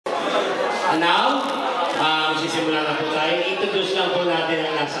And now, sisimula na po tayo. Introduce lang po natin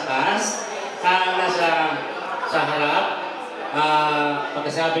ang nasa cast. Nasa sa harap.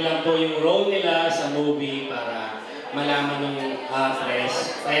 Pagkasabi lang po yung role nila sa movie para malaman ng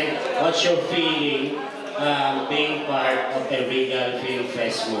press. And what's your feeling being part of the Regal Film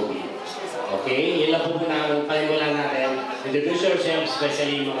Fest movie? Okay, yun lang po na palimulan natin. Introduce yourself,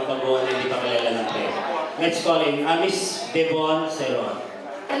 especially yung mga baguhan na hindi pa kilala ng press. Let's call in Miss Devon Seron.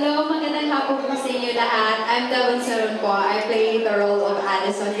 Hello, magandang hapon po sa inyo lahat. I'm Devon Seron po. I play the role of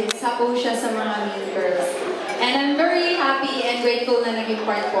Addison. Isa po siya sa mga Mean Girls. And I'm very happy and grateful na naging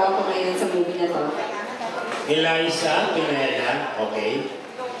part po ako ngayon sa movie na to. Eliza Pineda, okay.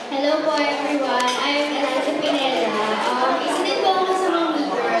 Hello po everyone, I'm Eliza Pineda. Isa din po ako sa mga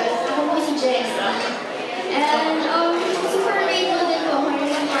Mean Girls. Ako po si Jessie. And super grateful din po ako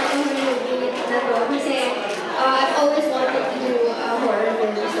naging part ng movie na to. Kasi I've always wanted to do a horror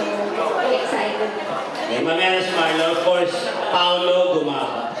film, so very excited. Okay, mamaya na si Marlo. Of course, Paolo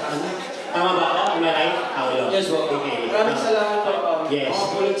Gumaba. Tama ba ako? Am I right? Paolo? Yes po. Okay. Maraming salamat po. Yes. Ako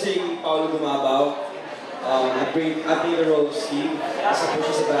po si Paolo Gumabaw. I play the role of Steve. Isa po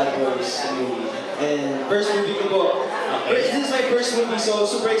siya sa Bad Boys movie. And first movie ko po. Okay. This is my first movie, so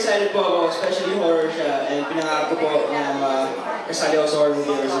super excited po ako. Especially horror siya. And pinangarap ko po na kasali ako sa horror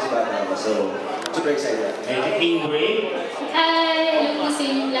movie versus Batman. So, super excited. And Ingrid. Hi! Hello po sa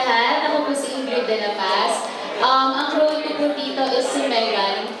inyong lahat. Ako po si Ingrid de la Paz. Ang role ko po dito is si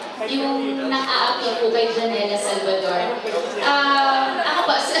Megan, yung nang-aapi po kay Janella Salvador. Ako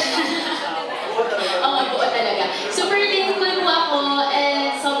po, ang buo talaga. Super thankful po ako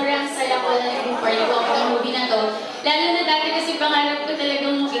and sobrang saya ko na naging part ko ng movie na to. Lalo na dati kasi pangarap ko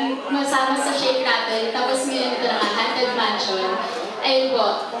talagang masama sa Shake Rattle, tapos ngayon ito na Haunted Mansion. Ayun po.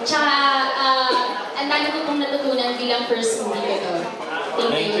 Tsaka, ang dami ko pong natutunan bilang first movie ko to.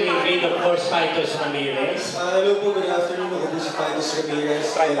 Thank you, Ingrid. Of course, Titus Ramirez. Hello po, good afternoon. Ako po si Titus Ramirez.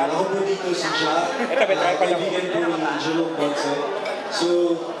 Ako po dito si Jack. Kaibigan po ni Jerome Ponce.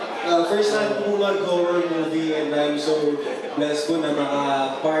 So, first time po mag-horror movie and I'm so blessed po na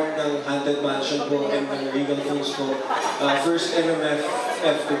maka-part ng Haunted Mansion po and ng Regal Films po. First NMF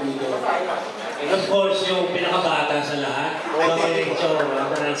ko dito. And of course, yung pinakabata sa lahat. Okay, so,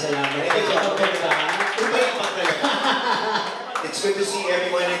 maraming salamat. It's good to see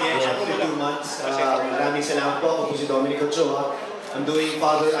everyone again after 2 months. Maraming salamat po. Ako po si Dominic Ochoa. I'm doing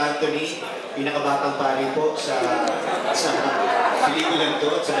Father Anthony, pinakabatang pari po sa pelikulan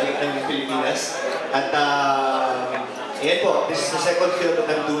to, sa balik ng Pilipinas. At ayan po, this is the second film that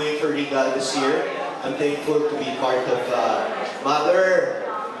I'm doing for Regal this year. I'm thankful to be part of Mother.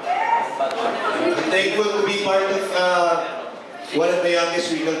 I'm thankful to be part of one of the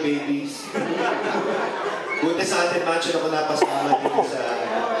youngest Regal babies. Buti sa Haunted Mansion ako napasama dito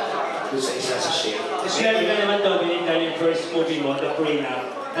sa isa sa shade. Swerte ka naman, Dominic, dahil yung first movie mo, The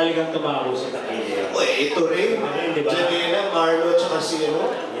Prenup, talagang tumaho sa takili. Uy, ito rin. Janella, Marlo, tsaka si ano?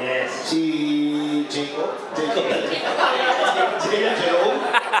 Yes. Si Jacob. Jacob talaga. Jerome.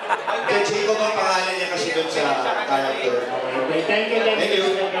 Jacob ang pangalan niya kasi doon sa character. Okay, thank you,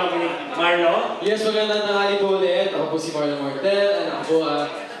 Dominic. Marlo? Yes, magandang tanghali po ulit. Ako po si Marlo Mortel. And ako po,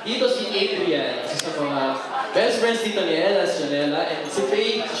 dito si Adrian. Isa sa mga best friends dito ni Ella, si Janella, and si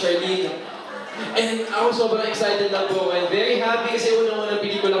Faye, si Charlene. And ako sobrang excited lang po and very happy kasi unang-unang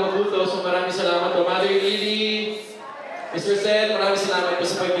pelikula ko po ito. So maraming salamat po. Mother Lily, Mr. Sen, maraming salamat po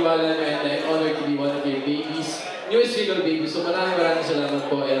sa pagtiwala nyo and I'm honored to be one of your babies. Newest Regal babies. So maraming salamat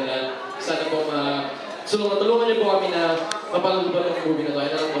po and sana po matulungan niyo po kami na mapalagpan ng movie na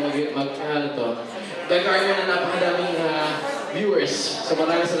to. Ano po gagawin mo na napakadaming viewers. So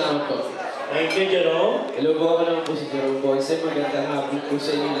maraming salamat po. Thank you, Jerome. Hello po, ako naman po si Jerome Ponce. Magandang hapon po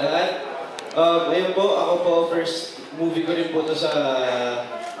sa inyo lahat. Ayun po, ako po, first movie ko rin po to sa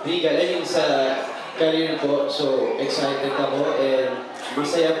Regal. I mean, sa career po. So, excited ako and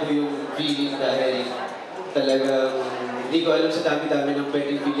masaya po yung feeling dahil talagang hindi ko alam sa dami-dami ng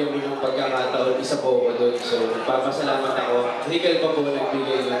pwedeng bigyan mo ng pagkakataon. Isa po ako doon. So, papasalamat ako. Regal pa po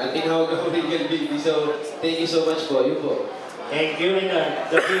nagbigay yun. At tinawag ako Regal Baby. So, thank you so much po. Yun po. Thank you, and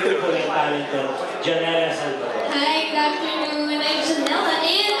the beautiful and talented Janella Salvador. Hi, good afternoon. I'm Janella,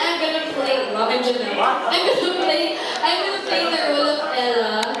 and I'm gonna play. Well, I'm Janella. I'm gonna play the role of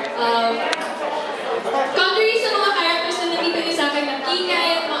Ella. Contrary sa mga characters na nakita niyo sa akin, mag-ingay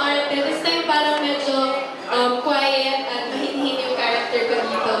at maarte, this time parang medyo quiet at mahinhin yung character ko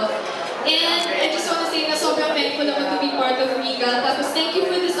dito. And I just want to say na sobrang thankful ako to be part of Regal. Tapos thank you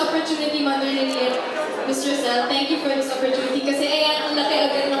for this opportunity, Mother Lily and Mr. Sel. Thank you for this opportunity kasi ayan, ang laki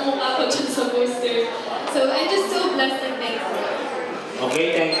agad ng mukha ko dyan sa poster. So I'm just so blessed and thankful.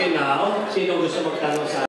 Okay, thank you now. Sino gusto magtanong sa